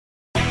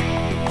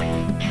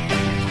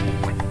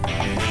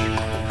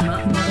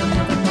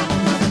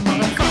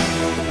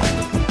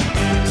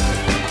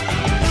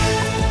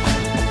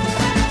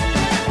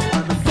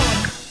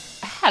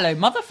Hello,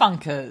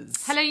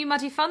 motherfunkers. Hello, you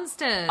muddy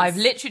funsters. I've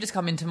literally just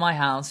come into my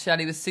house.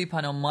 Shirley was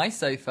supine on my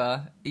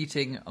sofa,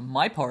 eating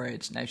my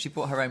porridge. No, she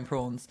brought her own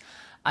prawns.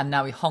 And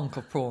now we honk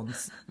of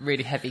prawns,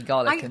 really heavy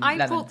garlic and lemon.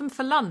 I brought them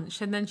for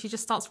lunch, and then she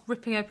just starts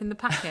ripping open the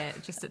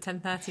packet just at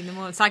 10:30 in the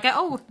morning. So I go,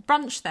 oh,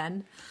 brunch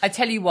then. I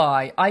tell you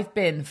why. I've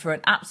been for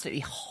an absolutely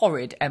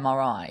horrid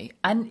MRI.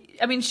 And,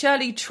 I mean,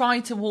 Shirley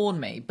tried to warn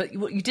me, but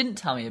what you didn't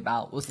tell me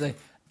about was the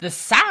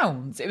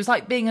sounds. It was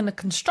like being in a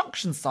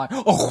construction site.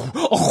 Awful.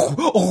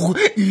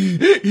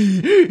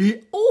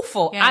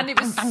 Yeah. And it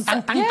was...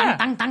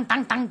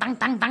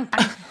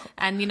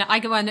 And, you know, I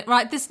go on,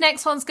 right, this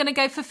next one's going to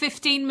go for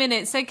 15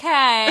 minutes,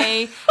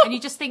 okay? And you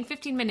just think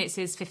 15 minutes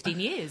is 15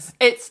 years.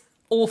 It's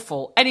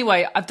awful.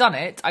 Anyway, I've done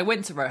it. I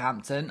went to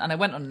Roehampton and I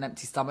went on an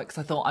empty stomach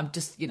because I thought I'm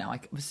just, you know, I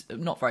was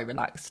not very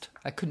relaxed.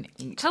 I couldn't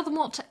eat. Tell them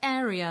what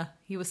area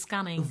you were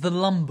scanning. The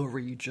lumbar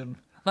region.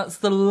 That's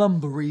the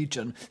lumbar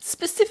region,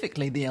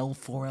 specifically the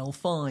L4,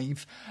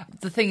 L5.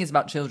 The thing is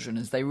about children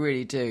is they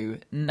really do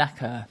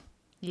knacker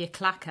Your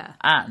clacker.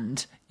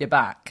 and your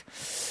back.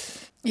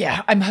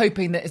 Yeah, I'm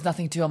hoping that it's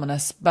nothing too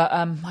ominous, but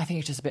I think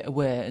it's just a bit of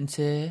wear and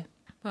tear.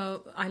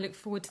 Well, I look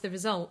forward to the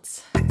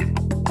results.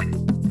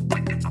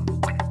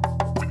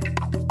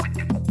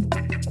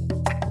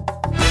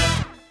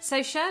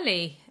 So,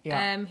 Shirley,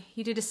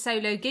 you did a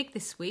solo gig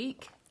this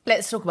week.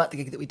 Let's talk about the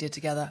gig that we did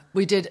together.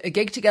 We did a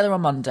gig together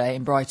on Monday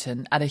in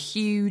Brighton at a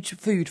huge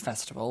food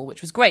festival, which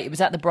was great. It was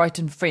at the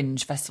Brighton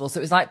Fringe Festival, so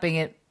it was like being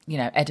at, you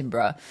know,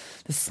 Edinburgh.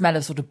 The smell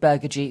of sort of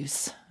burger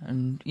juice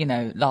and, you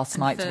know, last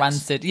night's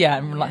rancid,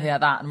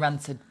 that, and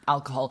rancid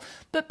alcohol.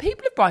 But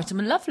people of Brighton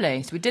were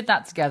lovely, so we did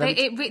that together.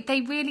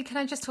 They really, can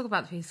I just talk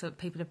about the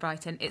people of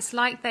Brighton? It's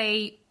like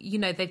they, you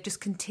know, they've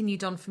just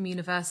continued on from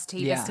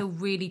university. Yeah. They're still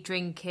really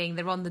drinking.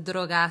 They're on the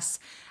drogas.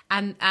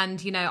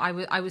 And you know,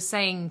 I was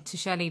saying to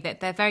Shirley that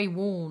they're very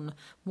warm.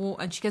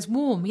 And she goes,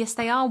 warm? Yes,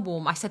 they are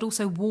warm. I said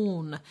also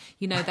worn.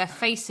 You know, their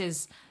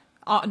faces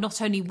are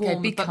not only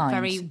warm, but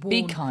very warm.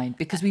 Be kind,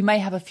 because we may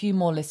have a few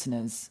more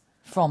listeners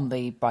from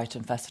the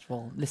Brighton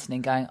Festival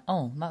listening going,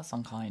 oh, that's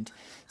unkind.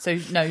 So,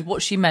 no,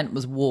 what she meant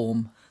was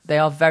warm. They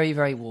are very,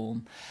 very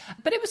warm.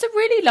 But it was a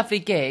really lovely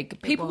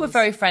gig. People were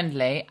very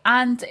friendly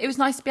and it was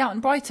nice to be out in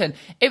Brighton.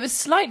 It was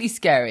slightly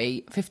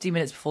scary 15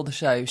 minutes before the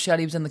show.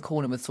 Shirley was in the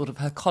corner with sort of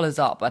her collars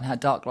up and her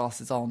dark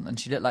glasses on and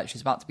she looked like she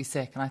was about to be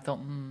sick. And I thought,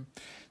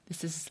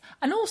 this is...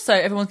 And also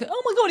everyone's going,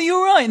 oh my God, are you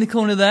all right in the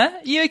corner there?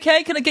 Are you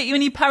okay? Can I get you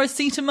any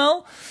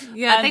paracetamol?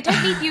 Yeah, they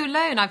don't leave you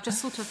alone. I've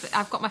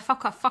got my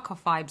fuck off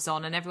vibes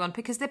on and everyone,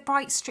 because the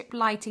bright strip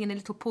lighting and a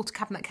little porta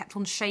cabinet kept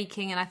on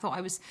shaking and I thought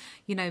I was,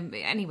 you know,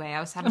 anyway, I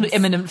was having... An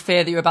imminent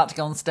fear that you were about to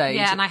go on stage.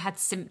 Yeah, and I had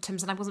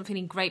symptoms and I wasn't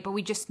feeling great, but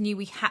we just knew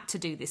we had to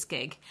do this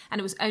gig. And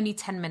it was only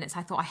 10 minutes.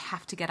 I thought I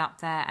have to get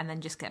up there and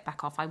then just get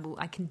back off.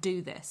 I can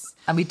do this.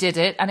 And we did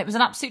it and it was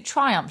an absolute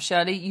triumph,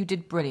 Shirley. You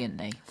did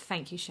brilliantly.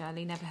 Thank you,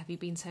 Shirley. Never have you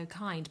been so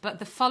kind. But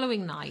the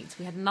following night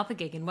we had another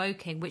gig in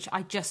Woking, which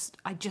I just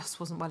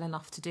wasn't well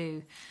enough to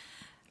do.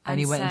 And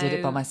you went and did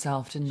it by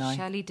myself, didn't I?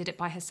 Shirley did it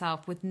by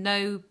herself with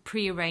no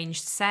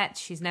pre-arranged set.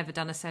 She's never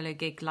done a solo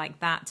gig like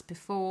that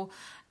before.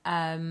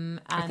 I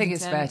think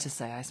it's fair to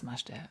say I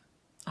smashed it.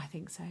 I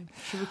think so.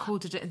 She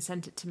recorded it and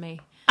sent it to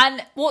me.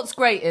 And what's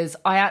great is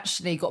I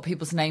actually got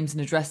people's names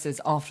and addresses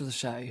after the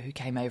show who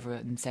came over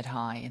and said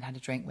hi and had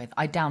a drink with.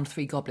 I downed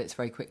 3 goblets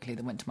very quickly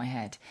that went to my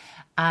head.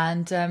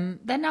 And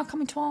they're now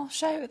coming to our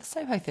show at the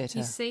Soho Theatre.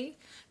 You see?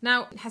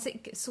 Now, has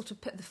it sort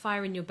of put the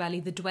fire in your belly,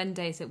 the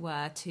duende, as it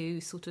were,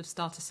 to sort of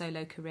start a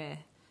solo career?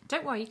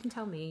 Don't worry, you can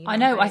tell me. I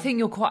know. I think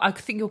you're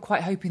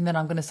quite hoping that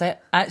I'm going to say,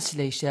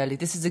 actually, Shirley,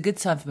 this is a good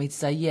time for me to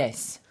say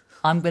yes.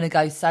 I'm going to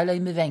go solo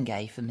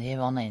merengue from here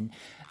on in.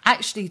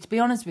 Actually, to be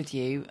honest with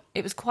you,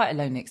 it was quite a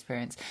lonely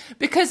experience.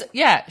 Because,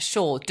 yeah,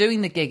 sure,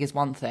 doing the gig is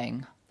one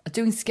thing.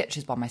 Doing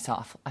sketches by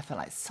myself, I felt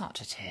like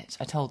such a tit.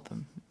 I told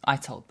them.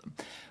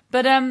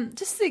 But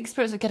just the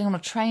experience of getting on a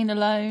train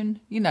alone,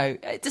 you know,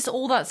 just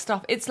all that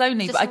stuff. It's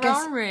lonely, just but I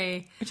guess...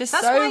 It's just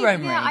so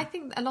romery. Yeah, I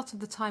think a lot of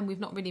the time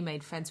we've not really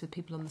made friends with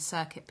people on the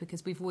circuit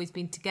because we've always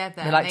been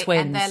together. They're like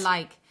twins. And they're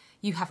like...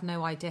 You have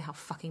no idea how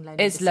fucking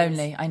lonely it's this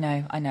lonely, is. I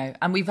know.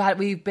 And we've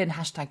been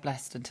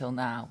 #blessed until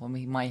now, when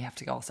we might have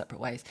to go our separate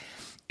ways.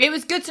 It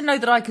was good to know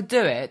that I could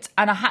do it,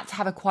 and I had to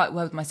have a quiet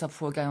word with myself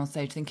before going on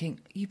stage,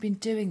 thinking, you've been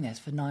doing this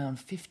for nigh on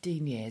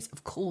 15 years.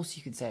 Of course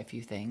you can say a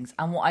few things.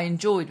 And what I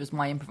enjoyed was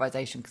my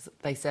improvisation, because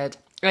they said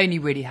I only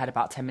really had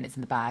about 10 minutes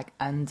in the bag.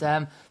 And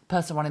the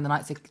person running the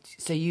night said,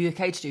 so you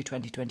okay to do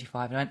 20-25? And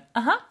I went,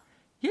 uh-huh,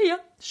 yeah,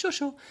 sure.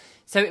 So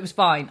it was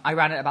fine. I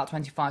ran it about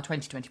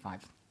 20-25.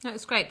 No, it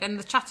was great. Then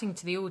the chatting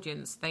to the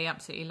audience, they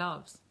absolutely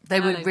loved. They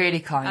were really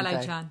kind. Hello,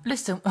 though. Jan.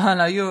 Listen,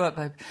 hello, you're right,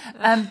 babe.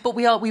 But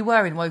we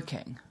were in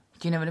Woking.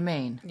 Do you know what I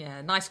mean?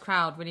 Yeah, nice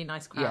crowd, really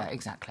nice crowd. Yeah,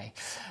 exactly.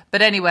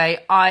 But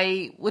anyway,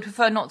 I would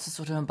prefer not to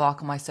sort of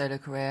embark on my solo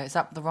career. Is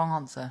that the wrong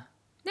answer?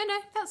 No,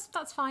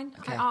 that's fine.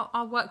 Okay.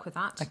 I'll work with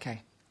that.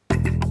 Okay.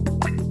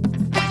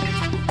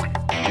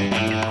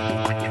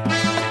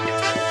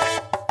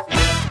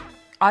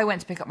 I went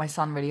to pick up my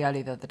son really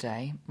early the other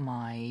day,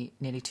 my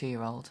nearly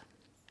 2-year-old.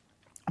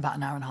 about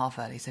an hour and a half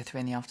early, so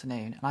 3 in the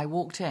afternoon. And I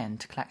walked in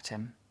to collect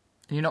him.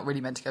 And you're not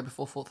really meant to go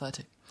before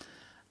 4:30.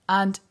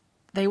 And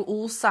they were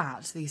all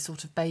sat, these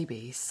sort of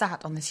babies,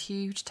 sat on this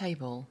huge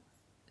table,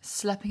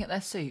 sleeping at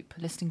their soup,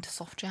 listening to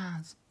soft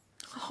jazz.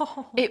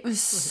 Oh, it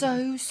was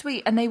so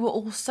sweet. And they were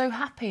all so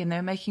happy, and they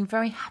were making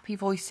very happy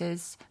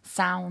voices,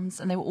 sounds,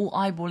 and they were all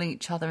eyeballing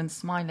each other and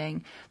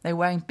smiling. They were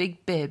wearing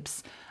big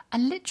bibs.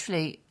 And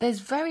literally, there's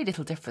very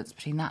little difference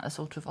between that and a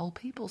sort of old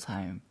people's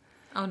home.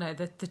 Oh no,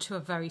 the two are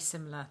very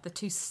similar. The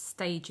two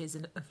stages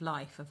of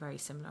life are very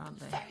similar, aren't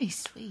they? Very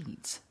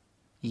sweet.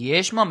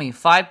 Yes, mummy.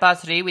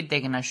 3:05 we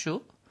take a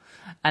soup.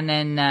 And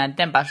then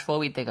 4:10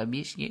 we take a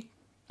biscuit.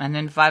 And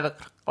then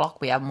 5:00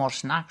 we have more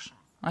snacks.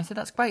 I said,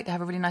 that's great. They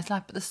have a really nice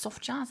life, but there's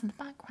soft jazz in the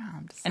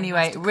background. So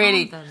anyway, nice to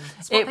really... calm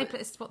them.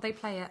 It's what they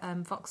play at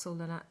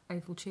Vauxhall and at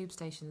Oval Tube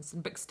stations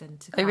in Brixton.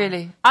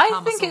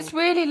 I think it's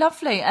really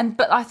lovely.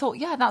 But I thought,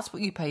 yeah, that's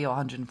what you pay your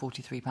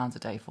 £143 a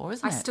day for,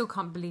 isn't it? I still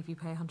can't believe you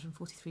pay £143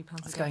 a day.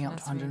 It's going up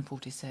to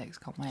 146.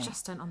 Can't wait. I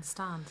just don't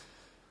understand.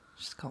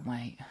 Just can't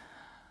wait.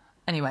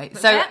 Anyway,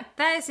 But so...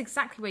 there's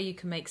exactly where you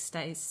can make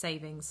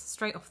savings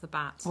straight off the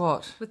bat.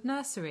 What? With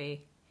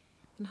nursery.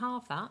 You can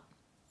halve that.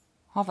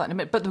 Half that in a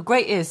minute. But the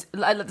great is,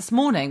 like this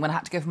morning when I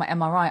had to go for my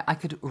MRI, I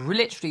could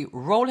literally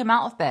roll him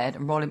out of bed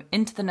and roll him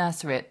into the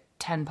nursery at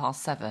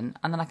 7:10,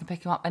 and then I can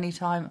pick him up any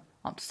time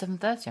up to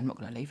 7:30. I'm not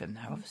going to leave him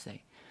there,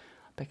 obviously.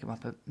 I'll pick him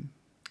up at...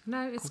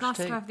 No, it's nice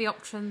to have the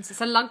options. It's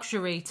a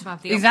luxury to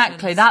have the Exactly,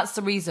 options. that's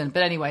the reason.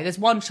 But anyway, there's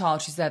one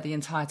child, she's there the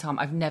entire time.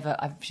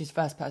 She's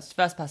first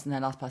person there,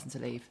 last person to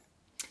leave.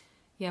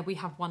 Yeah, we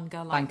have one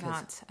girl like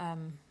Bankers. that,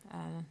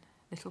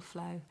 little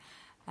Flo.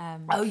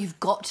 You've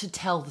got to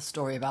tell the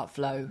story about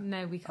Flo.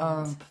 No, we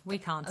can't. We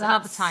can't.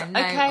 Another time.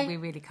 No, okay. we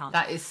really can't.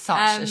 That is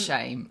such a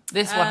shame.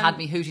 This one had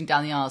me hooting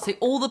down the aisle. So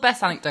all the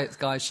best anecdotes,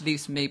 guys, she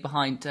leaves for me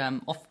behind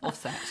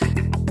offset.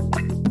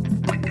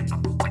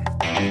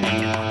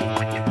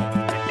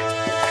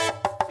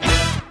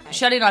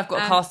 Shelley and I have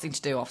got a casting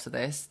to do after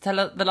this. Tell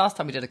her the last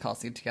time we did a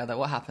casting together,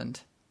 what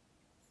happened?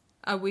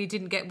 We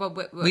didn't get...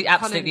 we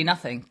absolutely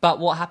nothing. But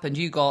what happened?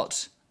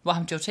 What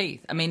happened to your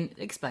teeth? I mean,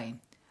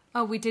 explain.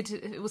 Oh, we did.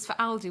 It was for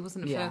Aldi,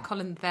 wasn't it? Yeah. For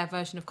Colin, their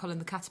version of Colin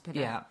the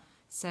Caterpillar. Yeah.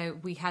 So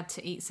we had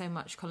to eat so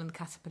much Colin the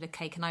Caterpillar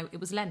cake, and it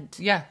was Lent.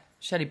 Yeah.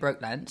 Shelley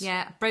broke Lent.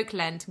 Yeah, broke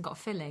Lent and got a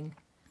filling.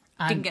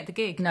 Didn't get the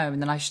gig. No,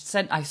 and then I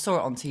saw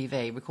it on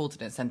TV,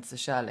 recorded it, sent it to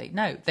Shirley.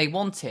 No, they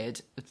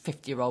wanted a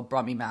 50-year-old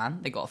Brummie man.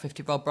 They got a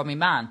 50-year-old Brummie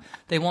man.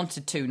 They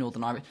wanted 2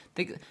 Northern Irish.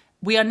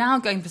 We are now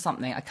going for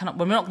something.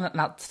 We're not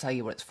allowed to tell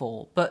you what it's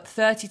for, but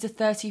 30 to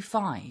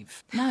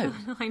 35. No.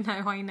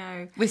 I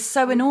know. We're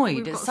so annoyed.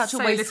 We've It's got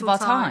such a waste of our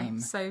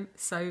time. So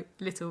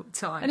little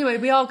time. Anyway,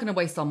 we are going to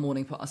waste our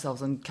morning, put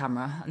ourselves on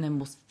camera, and then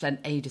we'll spend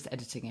ages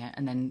editing it,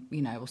 and then,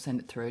 we'll send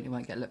it through and it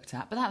won't get looked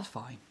at. But that's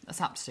fine.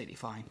 That's absolutely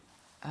fine.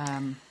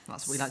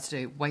 That's what we like to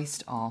do.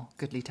 Waste our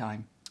goodly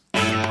time.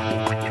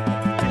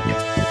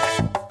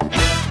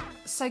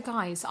 So,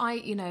 guys,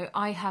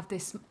 I have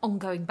this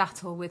ongoing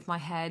battle with my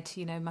head,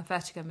 my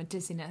vertigo, my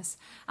dizziness.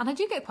 And I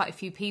do get quite a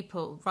few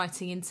people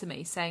writing into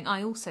me saying,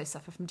 I also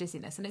suffer from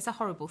dizziness. And it's a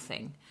horrible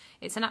thing.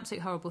 It's an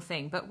absolute horrible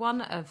thing. But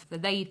one of the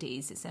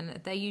ladies,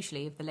 they're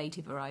usually of the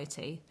lady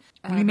variety.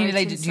 Do you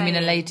mean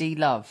a lady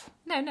love?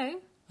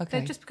 No.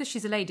 Okay. Just because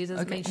she's a lady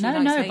doesn't mean she No,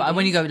 likes ladies. but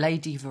when you go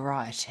lady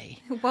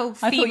variety... Well,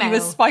 I female. thought you were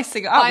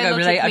spicing it up.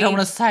 I don't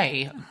want to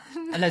say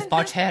a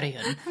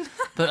lesbitarian,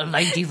 but a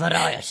lady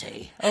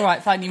variety. All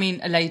right, fine. You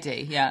mean a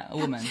lady, yeah, a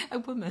woman. A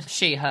woman.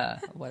 She, her,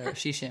 whatever,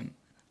 she, him.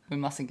 We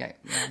mustn't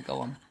go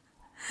on.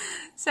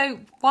 So,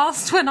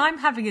 whilst when I'm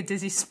having a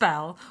dizzy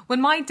spell, when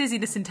my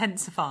dizziness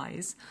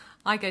intensifies,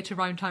 I go to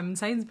Rhyme Time and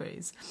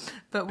Sainsbury's.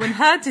 But when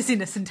her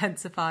dizziness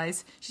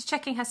intensifies, she's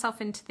checking herself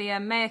into the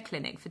Mayo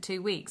Clinic for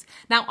 2 weeks.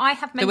 Now, I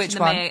have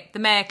mentioned the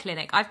Mayo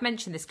Clinic. I've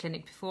mentioned this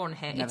clinic before on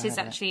here. It is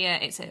actually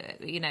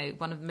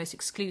one of the most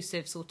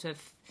exclusive sort of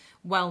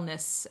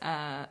wellness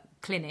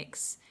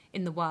clinics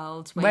in the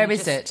world. Where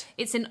is it?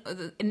 It's in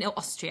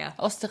Austria.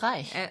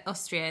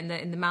 Austria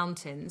in the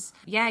mountains.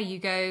 Yeah, you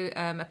go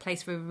a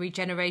place for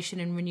regeneration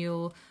and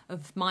renewal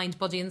of mind,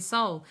 body, and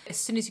soul. As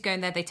soon as you go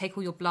in there, they take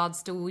all your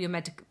bloods, do all your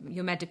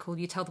medical.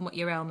 You tell them what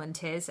your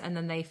ailment is, and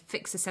then they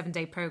fix a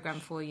 7-day program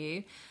for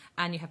you.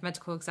 And you have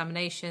medical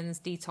examinations,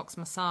 detox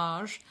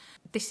massage.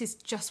 This is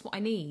just what I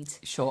need.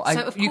 Sure.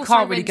 So you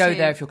can't really go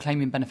there if you're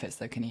claiming benefits,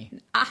 though, can you?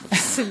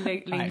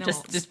 Absolutely not.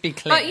 Just be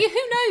clear. But who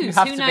knows? You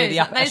have to be the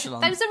upper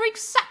echelon. Those are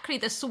exactly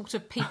the sort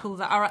of people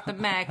that are at the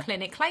Mayo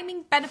Clinic,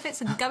 claiming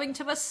benefits and going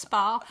to a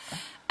spa.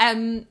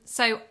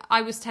 So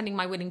I was telling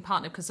my willing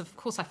partner, because of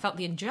course I felt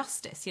the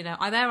injustice. There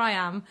I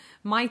am.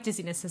 My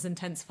dizziness has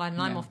intensified,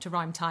 and I'm off to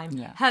Rhyme Time.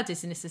 Yeah. Her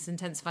dizziness has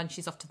intensified, and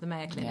she's off to the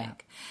Mayo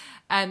Clinic.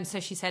 Yeah. So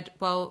she said,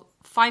 well,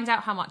 find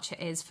out how much it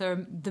is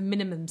for the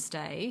minimum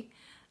stay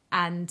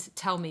and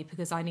tell me,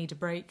 because I need a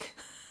break.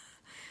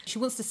 She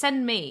wants to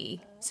send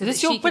me... So is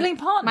this your willing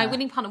partner? My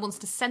willing partner wants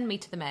to send me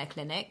to the Mayo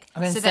Clinic.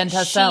 And then send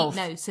herself?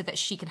 So that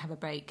she can have a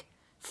break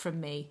from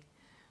me.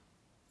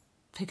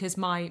 because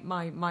my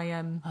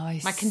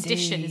I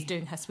condition see. is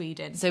doing her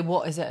Sweden. So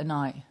what is it a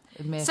night?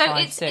 A mere So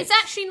five, it's six?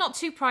 actually not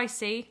too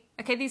pricey.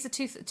 Okay, these are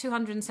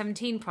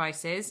 217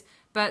 prices,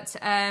 but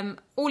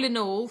all in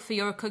all, for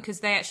your because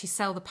they actually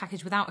sell the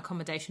package without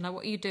accommodation. Like,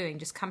 what are you doing?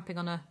 Just camping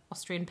on a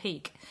Austrian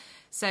peak.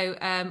 So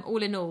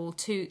all in all,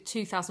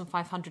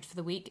 2,500 for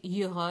the week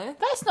euro.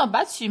 That's not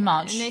bad too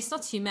much. And it's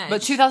not too much.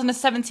 But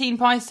 2017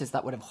 prices,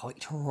 that would have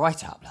hiked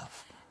right up,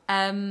 love.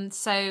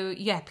 So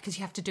yeah, because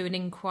you have to do an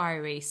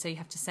inquiry, so you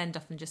have to send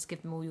off and just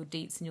give them all your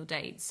deets and your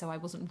dates. So I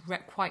wasn't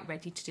quite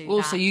ready to do that.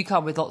 Also, you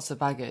come with lots of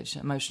baggage,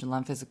 emotional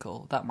and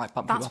physical. That might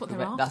bump you up. That's what a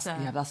they're bit.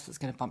 after. That's what's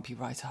going to bump you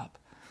right up.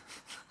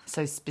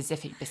 So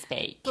specific,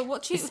 bespoke. But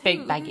what do you,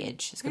 bespoke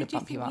baggage is going to who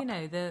bump do you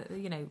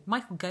think, up.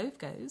 Michael Gove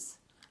goes,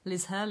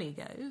 Liz Hurley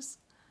goes.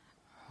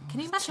 Can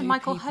you imagine two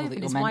Michael people Hope that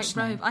in you're his white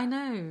mentioning. robe? I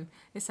know.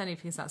 It's only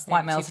because that's the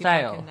White only Male's two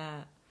people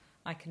Dale.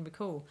 I can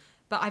recall.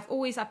 But I've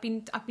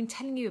been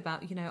telling you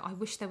about, I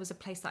wish there was a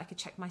place that I could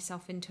check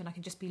myself into and I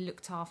can just be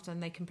looked after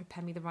and they can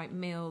prepare me the right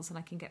meals and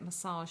I can get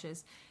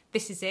massages.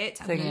 This is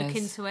it. I'm going to look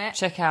into it.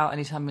 Check out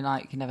anytime you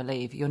like. You can never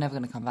leave. You're never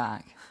going to come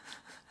back.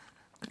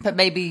 But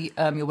maybe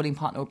your willing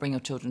partner will bring your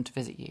children to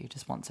visit you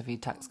just once every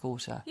tax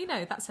quarter.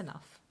 That's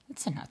enough.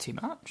 It's not too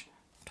much.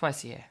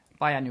 Twice a year.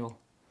 Biannual.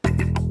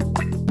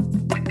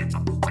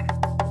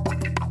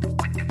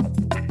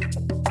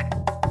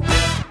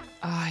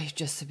 I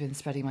just have been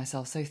spreading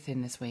myself so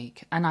thin this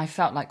week. And I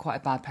felt like quite a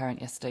bad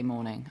parent yesterday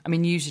morning. I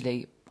mean,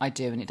 usually I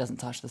do and it doesn't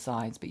touch the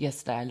sides. But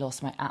yesterday I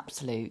lost my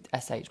absolute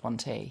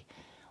SH1T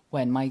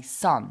when my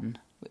son,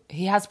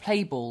 he has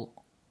play ball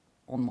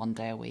on one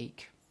day a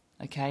week.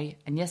 Okay,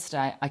 and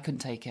yesterday I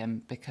couldn't take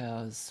him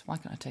because... Why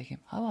couldn't I take him?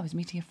 Oh, I was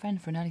meeting a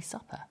friend for an early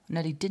supper. An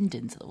early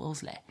din-dins at the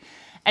Wolseley.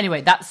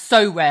 Anyway, that's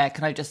so rare,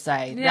 can I just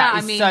say? Yeah,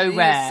 that is so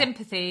rare.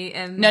 Sympathy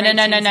and No.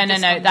 ratings have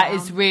just That gone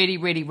is down. really,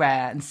 really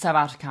rare and so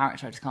out of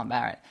character. I just can't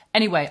bear it.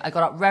 Anyway, I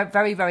got up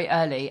very, very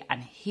early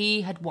and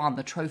he had won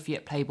the trophy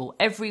at play ball.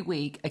 Every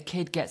week, a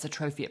kid gets a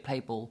trophy at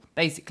play ball.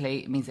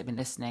 Basically, it means they've been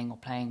listening or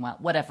playing well,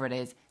 whatever it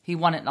is. He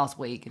won it last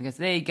week and he goes,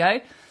 there you go.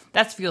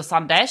 That's for your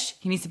son, Desh.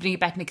 He needs to bring it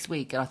back next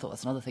week. And I thought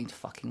that's another thing to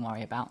fucking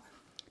worry about.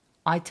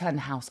 I turned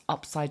the house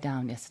upside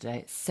down yesterday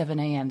at 7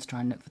 a.m. to try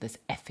and look for this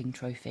effing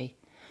trophy.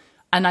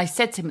 And I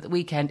said to him at the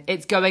weekend,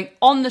 it's going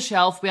on the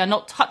shelf. We are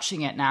not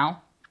touching it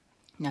now.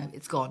 No,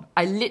 it's gone.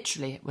 I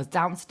literally was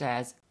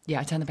downstairs.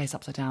 Yeah, I turned the place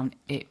upside down.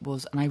 It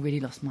was, and I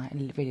really lost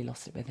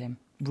it with him.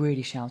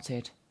 Really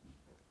shouted.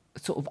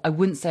 Sort of, I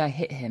wouldn't say I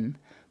hit him,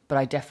 but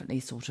I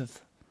definitely sort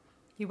of...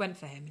 You went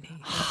for him. And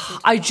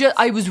he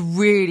I was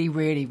really,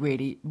 really,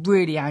 really,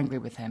 really angry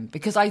with him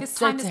because I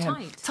said to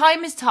him,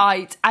 time is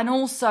tight. And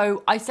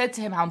also I said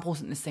to him how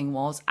important this thing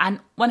was. And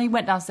when he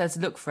went downstairs to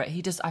look for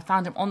it, I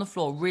found him on the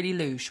floor really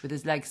loose with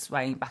his legs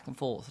swaying back and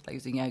forth like he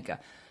was doing yoga,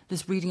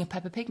 just reading a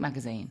Peppa Pig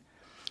magazine.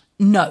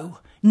 No,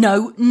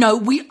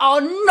 we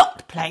are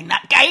not playing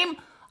that game.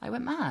 I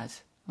went mad.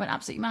 I went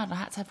absolutely mad. I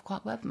had to have a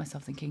quiet word with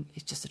myself thinking,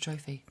 it's just a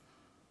trophy.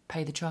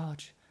 Pay the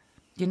charge.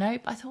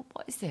 But I thought,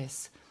 what is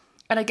this?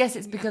 And I guess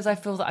it's because I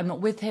feel that I'm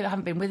not with him. I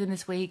haven't been with him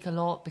this week a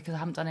lot because I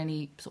haven't done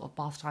any sort of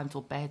bath times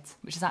or beds,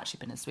 which has actually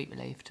been a sweet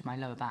relief to my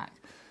lower back.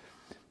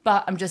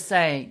 But I'm just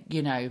saying,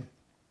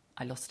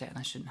 I lost it and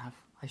I shouldn't have.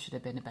 I should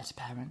have been a better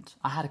parent.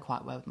 I had a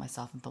quiet word with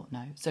myself and thought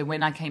no. So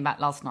when I came back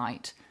last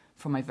night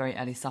from my very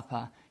early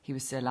supper, he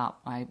was still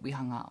up. We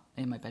hung out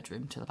in my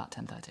bedroom till about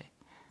 10:30.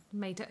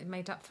 Made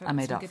up for I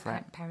made some up good for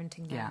it.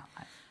 Parenting there.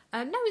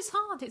 Yeah. No, it's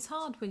hard. It's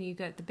hard when you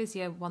go, the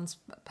busier one's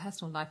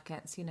personal life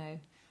gets,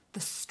 the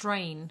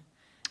strain.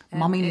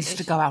 Mummy needs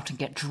to go out and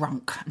get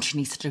drunk, and she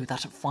needs to do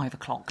that at 5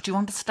 o'clock. Do you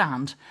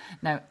understand?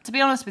 No, to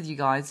be honest with you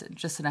guys,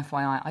 just an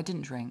FYI, I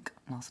didn't drink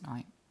last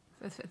night.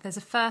 There's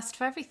a first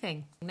for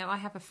everything. I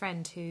have a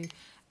friend who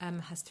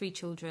has 3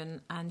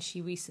 children, and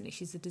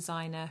she's a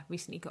designer,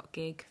 recently got a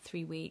gig,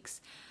 3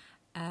 weeks,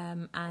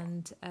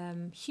 and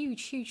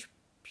huge,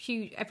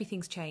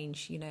 everything's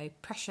changed,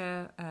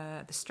 pressure,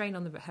 the strain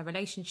on her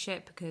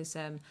relationship because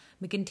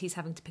McGinty's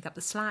having to pick up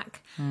the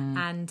slack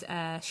and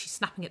she's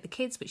snapping at the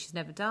kids, which she's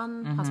never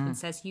done. Mm-hmm. Husband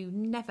says,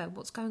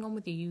 what's going on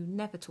with you? You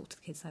never talk to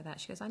the kids like that.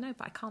 She goes, I know,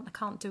 but I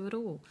can't do it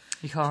all.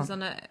 You can't. She's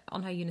on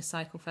her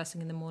unicycle first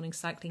thing in the morning,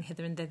 cycling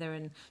hither and thither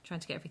and trying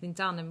to get everything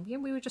done. And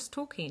we were just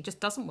talking. It just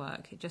doesn't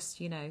work. It just,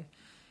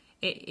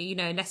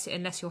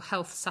 unless your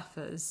health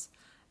suffers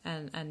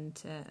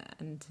and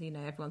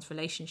everyone's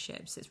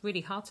relationships, it's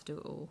really hard to do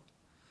it all.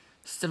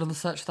 Still on the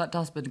search for that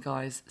husband,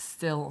 guys.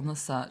 Still on the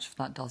search for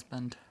that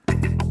husband.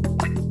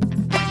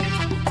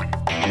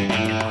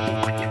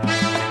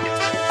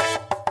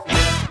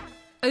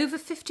 Over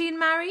 50 and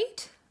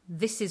married?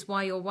 This is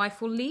why your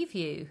wife will leave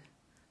you.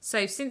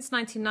 So since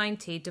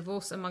 1990,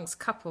 divorce amongst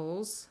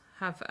couples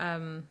have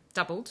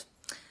doubled.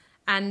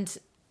 And,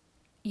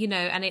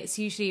 and it's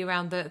usually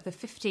around the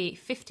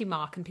 50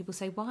 mark. And people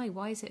say, why?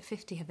 Why is it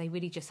 50? Have they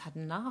really just had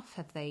enough?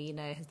 Have they,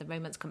 has the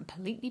romance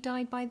completely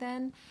died by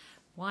then?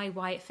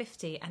 Why at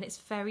 50? And it's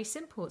very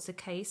simple. It's a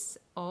case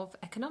of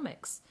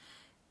economics.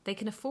 They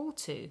can afford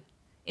to.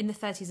 in the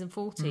 30s and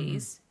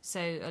 40s.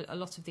 So a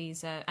lot of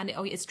these,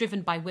 it's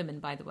driven by women,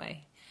 by the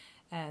way,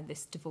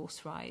 this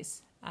divorce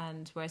rise.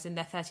 And whereas in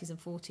their 30s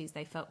and 40s,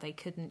 they felt they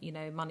couldn't,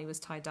 money was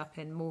tied up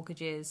in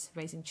mortgages,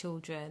 raising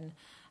children,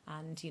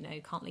 and,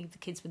 can't leave the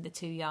kids when they're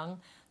too young.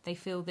 They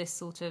feel this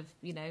sort of,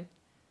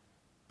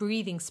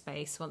 breathing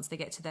space once they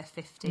get to their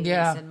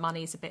 50s, and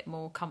money's a bit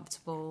more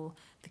comfortable.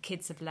 The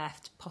kids have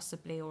left,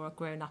 possibly, or are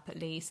grown up at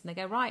least, and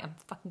they go, right, I'm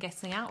fucking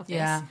getting out of this.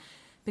 Yeah.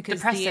 Because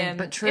depressing,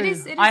 but true. It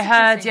is I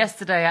heard depressing.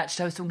 yesterday,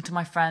 actually, I was talking to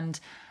my friend,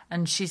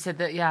 and she said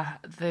that,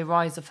 the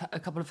rise of a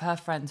couple of her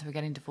friends who are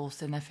getting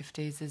divorced in their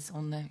 50s is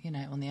on the,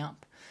 on the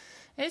up.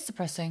 It is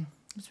depressing.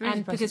 It's really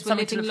and depressing. because we're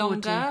living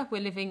longer,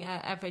 we're living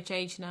average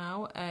age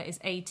now is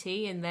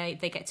 80, and they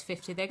get to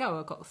 50, they go,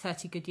 I've got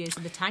 30 good years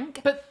in the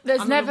tank. But there's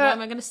why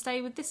am I going to stay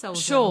with this old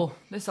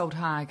this old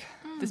hag.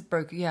 This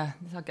broke,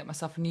 I'll get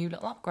myself a new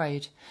little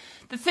upgrade.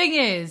 The thing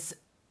is,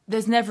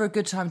 there's never a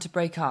good time to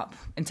break up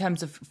in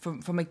terms of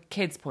from a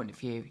kid's point of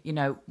view.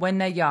 When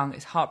they're young,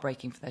 it's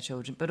heartbreaking for their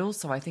children, but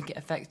also I think it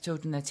affects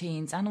children in their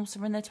teens and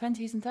also in their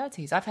 20s and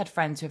 30s. I've had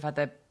friends who have had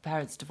their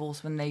parents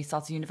divorced when they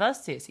started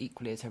university. It's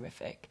equally as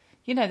horrific.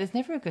 There's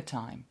never a good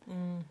time.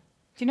 Do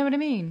you know what I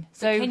mean?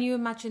 So can you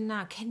imagine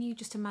now? Can you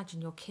just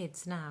imagine your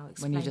kids now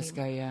explaining? When you just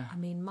go, I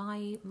mean,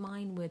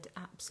 mine would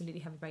absolutely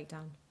have a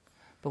breakdown.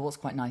 But what's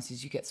quite nice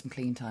is you get some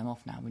clean time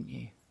off now, wouldn't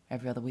you?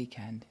 Every other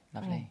weekend.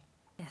 Lovely.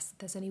 Yes,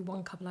 there's only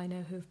one couple I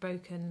know who have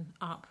broken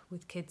up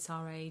with kids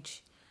our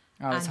age.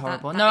 Oh, it's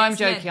horrible. I'm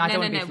joking. I don't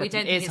want to be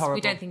flippant. It is horrible.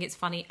 We don't think it's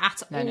funny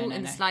at all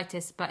in the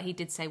slightest, but he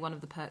did say one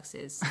of the perks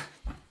is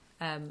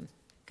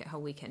get a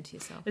whole weekend to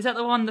yourself. Is that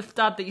the one, the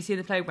dad that you see in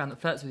the playground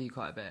that flirts with you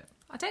quite a bit?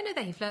 I don't know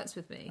that he flirts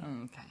with me.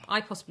 Oh, okay. I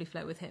possibly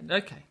flirt with him.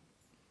 Okay.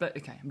 But,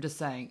 okay, I'm just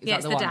saying. Is yeah, that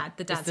it's the the one? dad.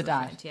 The dad's it's the my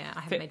dad. friend. Yeah,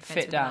 I haven't made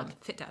friends fit with dad. him.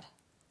 Fit dad.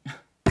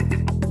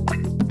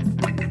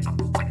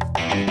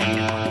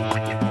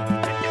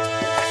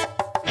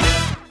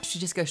 Should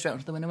you just go straight on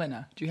to the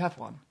winner? Do you have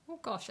one? Oh,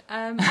 gosh.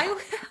 I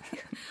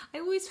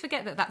always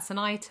forget that that's an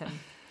item.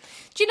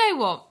 Do you know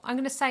what? I'm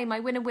going to say my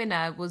winner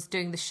was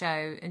doing the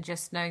show and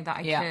just knowing that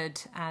I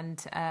could, and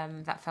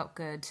that felt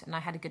good. And I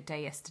had a good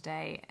day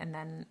yesterday, and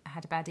then I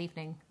had a bad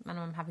evening, and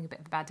I'm having a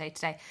bit of a bad day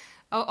today.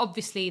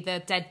 Obviously,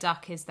 the dead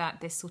duck is that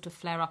this sort of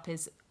flare-up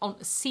is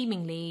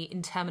seemingly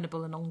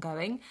interminable and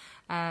ongoing,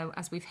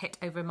 as we've hit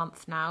over a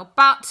month now.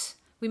 But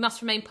we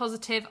must remain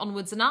positive,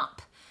 onwards and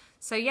up.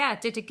 So,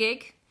 did a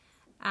gig.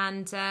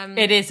 And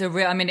it is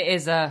it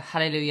is a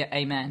hallelujah,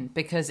 amen,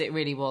 because it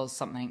really was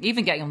something.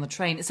 Even getting on the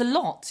train, it's a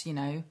lot,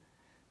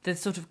 The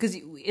sort of, because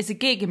it's a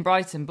gig in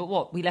Brighton,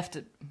 but we left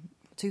at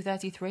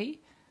 2:33.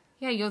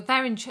 Yeah, you're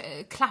there in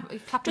clapping.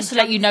 Just to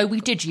let you know,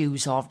 we did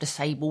use our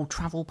disabled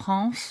travel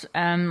pass.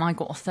 We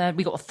got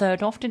a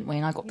third off, didn't we?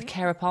 And I got the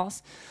carer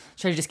pass.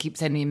 Shirley just keeps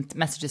sending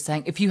messages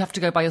saying, if you have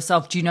to go by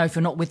yourself, do you know if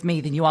you're not with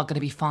me, then you are going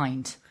to be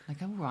fined. I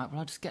go, all right,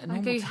 well, I'll just get a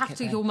normal ticket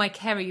then. You're my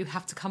carer, you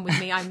have to come with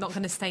me. I'm not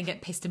going to stay and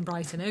get pissed in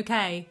Brighton,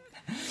 okay?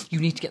 You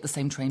need to get the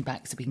same train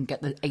back so we can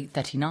get the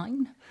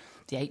 8:39,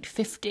 the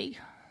 8:50.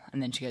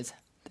 And then she goes,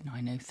 the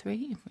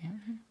 9:03.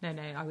 No,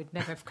 I would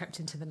never have crept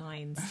into the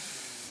nines.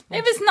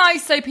 It was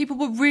nice, though. People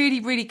were really,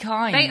 really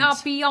kind. They are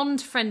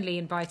beyond friendly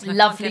in Brighton.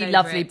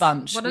 Lovely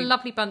bunch. What a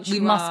lovely bunch you are.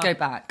 We must go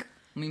back.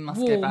 We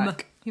must go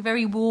back. You're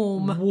very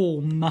warm.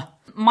 Warm.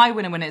 My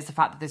winner is the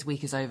fact that this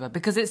week is over,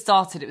 because it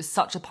was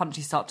such a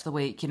punchy start to the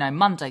week.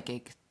 Monday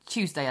gig,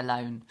 Tuesday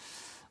alone,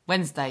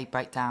 Wednesday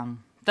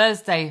breakdown,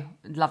 Thursday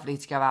lovely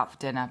to go out for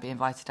dinner, be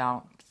invited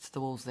out to the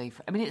Wolseley.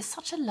 It's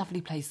such a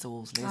lovely place, the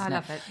Wolseley, isn't it? I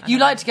love it. You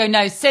like to go,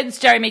 no, since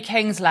Jeremy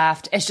King's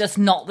left, it's just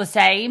not the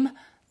same.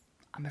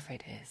 I'm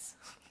afraid it is.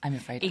 I'm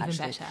afraid even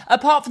actually. better.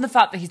 Apart from the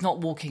fact that he's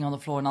not walking on the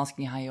floor and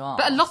asking you how you are.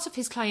 But a lot of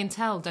his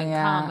clientele don't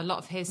come. A lot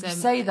of his... you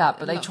say that,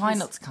 but they try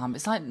not to come.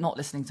 It's like not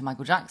listening to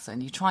Michael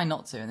Jackson. You try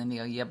not to, and then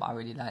you go, yeah, but I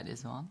really like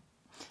this one.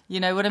 You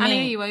know what I mean? And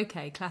Are You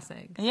OK?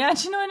 Classic. Yeah,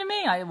 do you know what I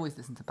mean? I always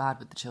listen to Bad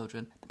with the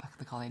Children. The back of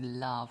the car, they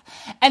love.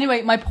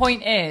 Anyway, my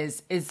point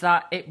is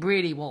that it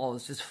really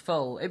was just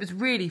full. It was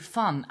really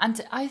fun.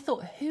 And I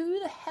thought, who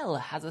the hell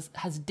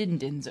has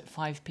din-dins at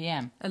 5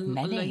 p.m?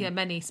 Many. Yeah,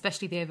 many,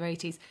 especially the over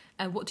 80s.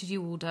 What did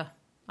you order?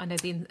 I know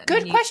the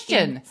Good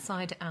question.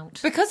 Inside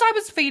out. Because I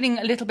was feeling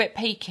a little bit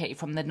peaky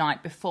from the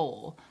night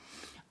before,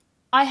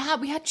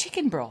 we had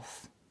chicken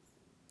broth.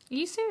 Are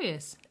you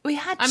serious? We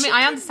had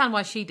I understand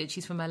why she did.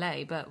 She's from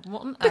LA, but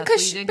what on earth were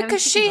you doing?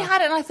 Because she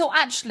had it, and I thought,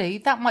 actually,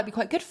 that might be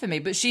quite good for me.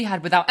 But she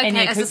had without any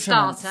accoutrements. As a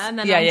starter, and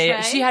then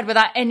yeah. She had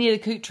without any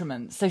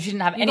accoutrements, so she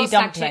didn't have any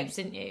dumplings. You got chips,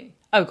 didn't you?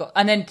 Oh, God.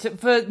 And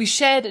then we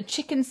shared a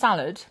chicken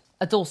salad,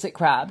 a Dorset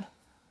crab,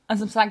 and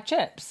some slag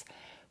chips.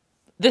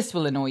 This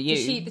will annoy you.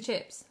 Did she eat the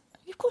chips?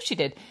 Of course she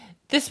did.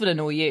 This will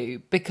annoy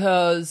you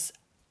because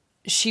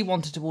she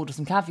wanted to order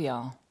some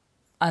caviar.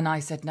 And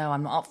I said, no,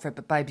 I'm not up for it,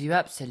 but babe, you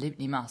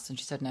absolutely must. And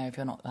she said, no, if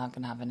you're not going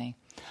to have any.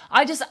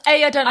 I don't like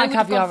caviar. I would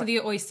have gone for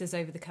the oysters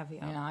over the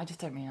caviar. Yeah, I just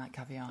don't really like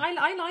caviar.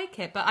 I like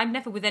it, but I'm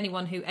never with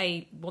anyone who,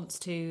 wants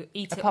to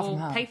eat apart it or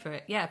from her. pay for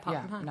it. Yeah,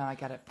 apart from her. No, I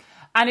get it.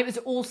 And it was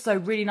also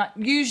really nice.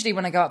 Usually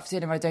when I go out for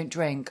dinner and I don't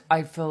drink,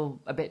 I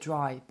feel a bit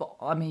dry. But,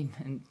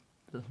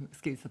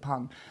 excuse the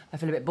pun, I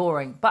feel a bit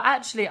boring. But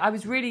actually, I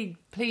was really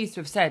pleased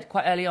to have said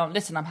quite early on,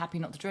 listen, I'm happy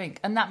not to drink.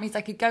 And that means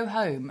I could go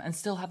home and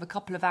still have a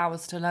couple of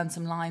hours to learn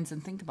some lines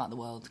and think about the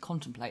world,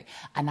 contemplate.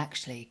 And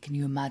actually, can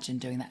you imagine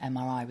doing that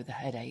MRI with a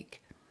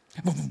headache?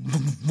 No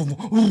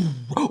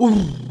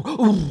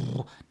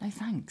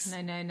thanks. No.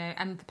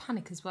 And the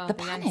panic as well. The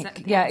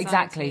panic. Yeah,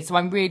 exactly. So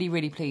I'm really,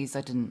 really pleased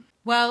I didn't.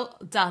 Well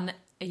done.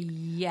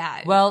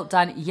 Yeah. Well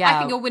done. Yeah. I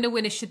think your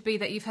winner should be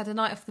that you've had a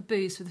night off the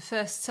booze for the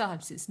first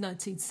time since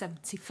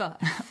 1975.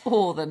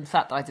 Or the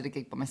fact that I did a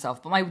gig by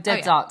myself. But my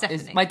dead duck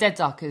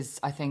is,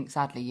 I think,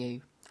 sadly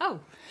you. Oh,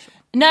 sure.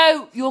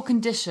 No, your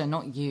condition,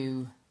 not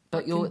you.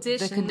 But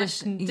the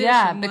condition.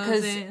 Yeah,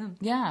 because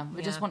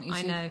we just want you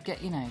to get,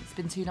 it's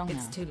been too long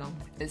now.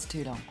 It's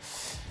too long.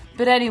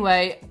 But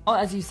anyway,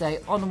 as you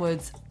say,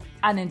 onwards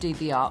and indeed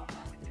the up.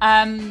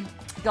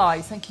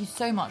 Guys, thank you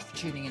so much for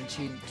tuning in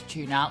to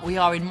Tune Out. We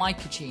are in my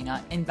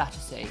Cucina in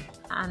Battersea.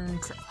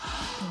 And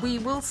we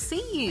will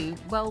see you.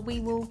 Well, we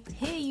will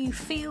hear you,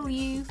 feel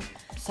you,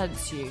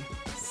 sense you.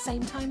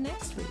 Same time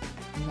next week.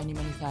 Many,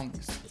 many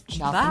thanks.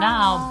 Ciao for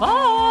now.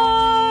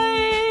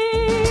 Bye.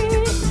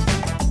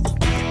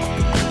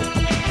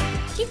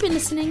 You've been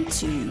listening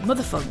to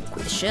Mother Funk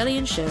with Shirley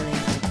and Shirley,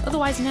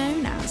 otherwise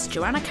known as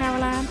Joanna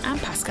Carolan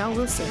and Pascal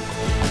Wilson,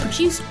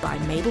 produced by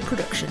Mabel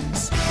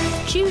Productions.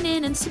 Tune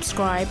in and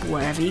subscribe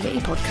wherever you get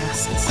your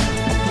podcasts.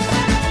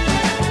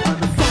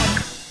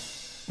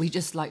 We'd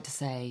just like to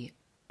say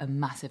a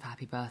massive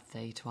happy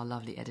birthday to our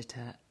lovely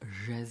editor,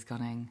 Jez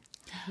Gunning.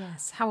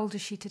 Yes. How old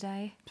is she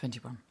today?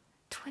 21.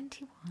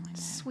 21.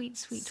 Sweet,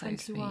 sweet So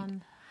 21.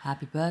 Sweet.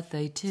 Happy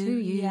birthday to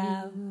you.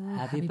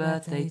 Happy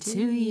birthday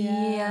to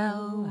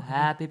you.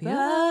 Happy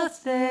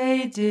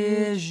birthday,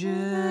 dear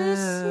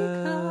Jez.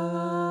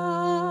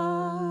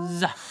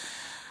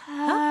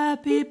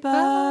 Happy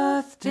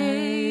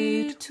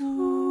birthday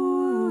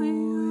to you.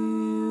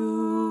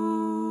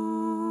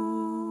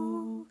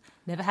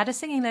 Never had a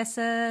singing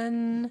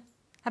lesson.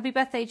 Happy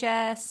birthday,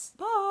 Jess.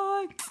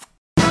 Bye.